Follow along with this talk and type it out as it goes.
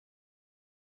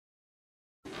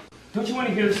Don't you want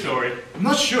to hear the story? I'm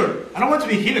not sure. I don't want to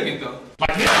be hit again, though.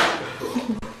 Like this?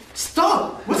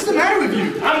 Stop! What's the matter with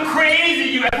you? I'm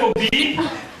crazy, you FOB!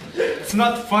 It's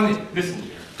not funny. Listen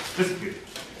here. Listen here.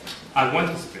 I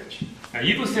want this bench. Now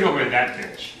you go sit over at that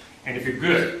bench, and if you're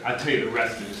good, I'll tell you the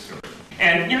rest of the story.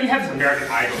 And, you know, you have this American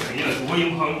Idol thing, you know, this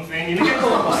William Hung thing, and you get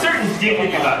a certain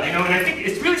dignity about it, you know, and I think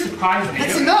it's really surprising.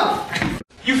 That's enough!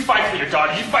 You fight for your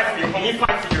daughter, you fight for your home, you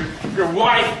fight for your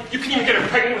wife, you can even get her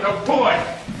pregnant with a boy.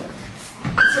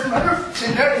 It's a matter of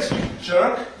genetics, you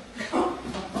jerk.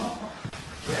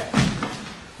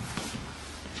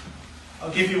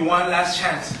 I'll give you one last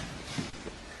chance.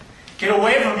 Get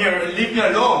away from here and leave me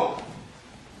alone.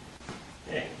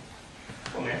 Hey,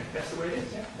 oh man, that's the way it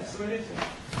is, yeah? That's the way it is, yeah?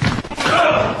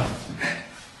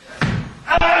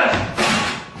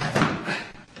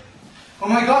 Oh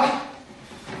my god!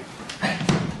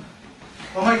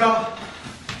 Oh my god!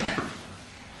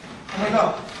 Oh my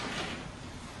god!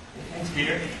 Thanks,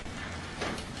 Peter.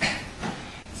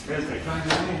 This guy's gonna drive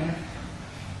you away, man.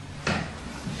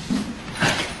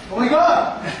 Oh my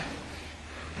god!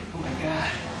 Oh my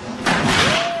god.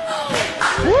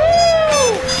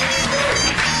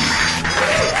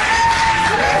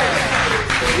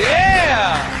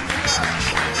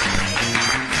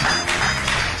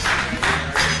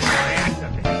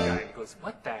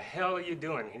 What the hell are you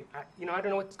doing? I don't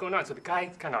know what's going on. So the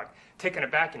guy's kind of taken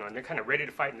aback, and they're kind of ready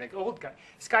to fight. And the old guy,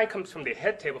 this guy comes from the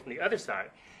head table from the other side,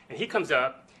 and he comes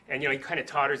up, and he kind of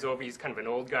totters over. He's kind of an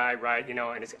old guy, right? And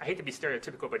I hate to be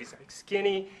stereotypical, but he's like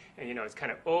skinny, and he's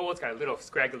kind of old. He's got a little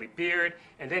scraggly beard,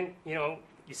 and then you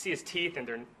see his teeth, and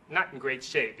they're not in great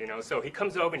shape, So he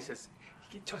comes over and he says.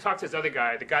 He talks to this other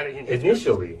guy, the guy that he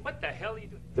initially, what the hell are you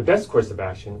doing? The best course of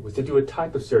action was to do a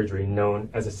type of surgery known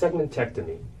as a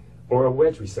segmentectomy, or a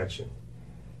wedge resection.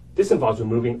 This involves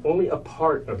removing only a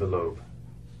part of the lobe.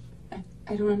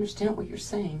 I don't understand what you're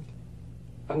saying.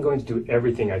 I'm going to do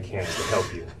everything I can to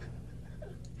help you.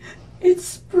 It's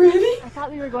spreading? I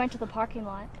thought we were going to the parking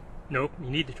lot. Nope, you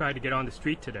need to try to get on the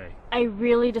street today. I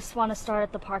really just want to start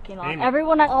at the parking lot. Amy.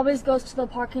 Everyone always goes to the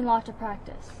parking lot to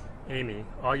practice. Amy,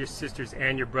 all your sisters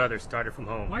and your brother started from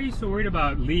home. Why are you so worried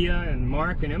about Leah and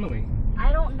Mark and Emily?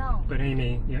 I don't know. But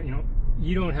Amy,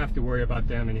 you don't have to worry about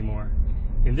them anymore.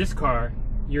 In this car,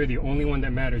 you're the only one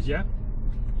that matters, yeah?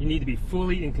 You need to be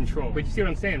fully in control. But you see what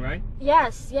I'm saying, right?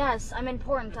 Yes, I'm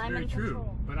important. That's I'm very in true,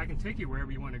 control. but I can take you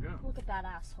wherever you want to go. Look at that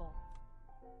asshole.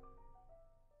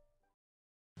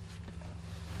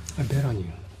 I bet on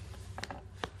you.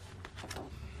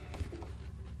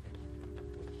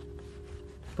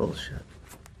 Bullshit.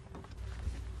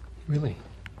 Really?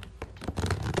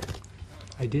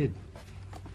 I did.